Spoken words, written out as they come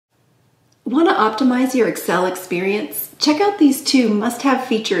Want to optimize your Excel experience? Check out these two must-have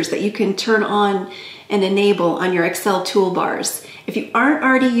features that you can turn on and enable on your Excel toolbars. If you aren't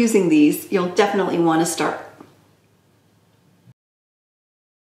already using these, you'll definitely want to start.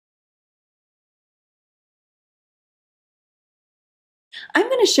 I'm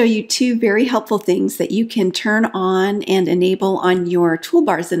going to show you two very helpful things that you can turn on and enable on your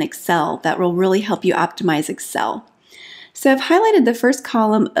toolbars in Excel that will really help you optimize Excel. So I've highlighted the first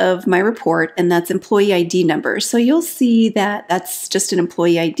column of my report, and that's employee ID number. So you'll see that that's just an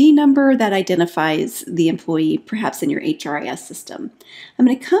employee ID number that identifies the employee, perhaps in your HRIS system. I'm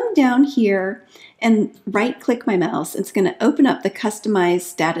going to come down here and right-click my mouse. It's going to open up the Customize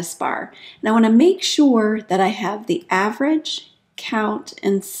Status Bar. And I want to make sure that I have the average, count,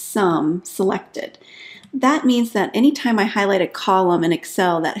 and sum selected. That means that anytime I highlight a column in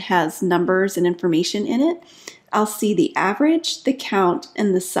Excel that has numbers and information in it, I'll see the average, the count,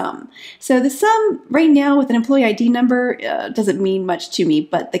 and the sum. So the sum right now with an employee ID number doesn't mean much to me,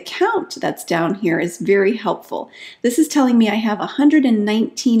 but the count that's down here is very helpful. This is telling me I have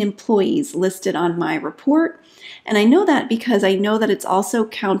 119 employees listed on my report. And I know that because I know that it's also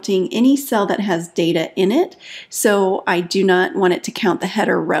counting any cell that has data in it. So I do not want it to count the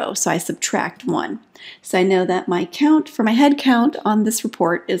header row, so I subtract 1. So I know that my count for my head count on this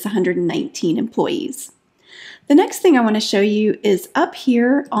report is 119 employees. The next thing I want to show you is up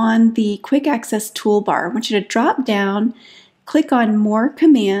here on the Quick Access toolbar. I want you to drop down, click on More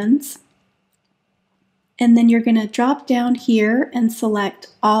Commands, and then you're going to drop down here and select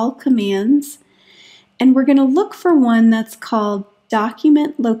All Commands. And we're going to look for one that's called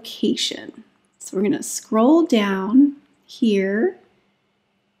Document Location. So we're going to scroll down here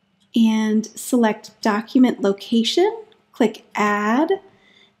and select Document Location, click Add,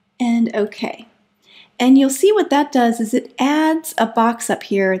 and OK. And you'll see what that does is it adds a box up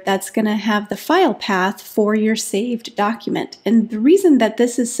here that's going to have the file path for your saved document. And the reason that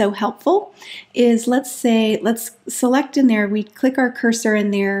this is so helpful is let's select in there, we click our cursor in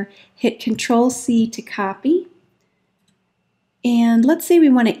there, hit Control-C to copy. And let's say we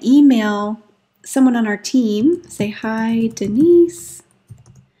want to email someone on our team, say, "Hi, Denise.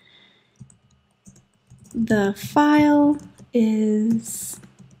 The file is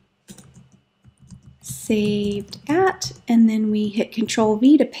saved at," and then we hit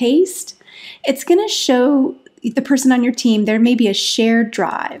Control-V to paste. It's going to show the person on your team there may be a shared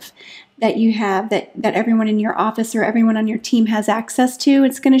drive that you have that everyone in your office or everyone on your team has access to.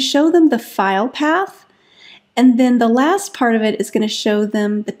 It's going to show them the file path, and then the last part of it is going to show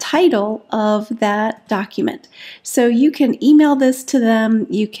them the title of that document. So you can email this to them,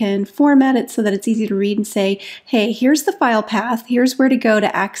 you can format it so that it's easy to read and say, hey, here's the file path, here's where to go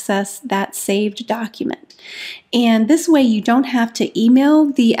to access that saved document. And this way you don't have to email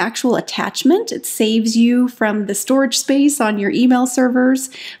the actual attachment. It saves you from the storage space on your email servers,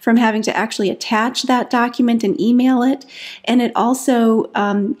 from having to actually attach that document and email it. And it also,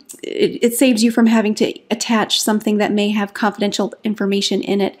 it saves you from having to attach something that may have confidential information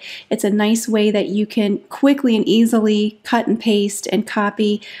in it. It's a nice way that you can quickly and easily cut and paste and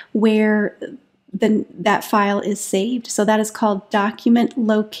copy where that file is saved. So that is called Document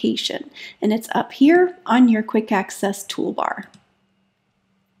Location, and it's up here on your Quick Access toolbar.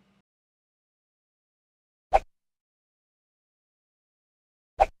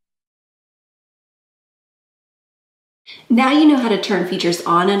 Now you know how to turn features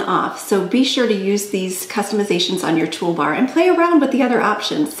on and off, so be sure to use these customizations on your toolbar and play around with the other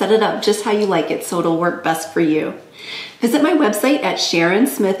options. Set it up just how you like it so it'll work best for you. Visit my website at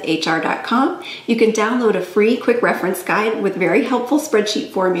sharonsmithhr.com. You can download a free quick reference guide with very helpful spreadsheet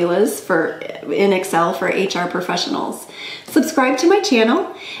formulas in Excel for HR professionals. Subscribe to my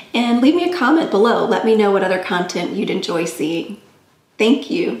channel and leave me a comment below. Let me know what other content you'd enjoy seeing. Thank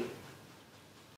you.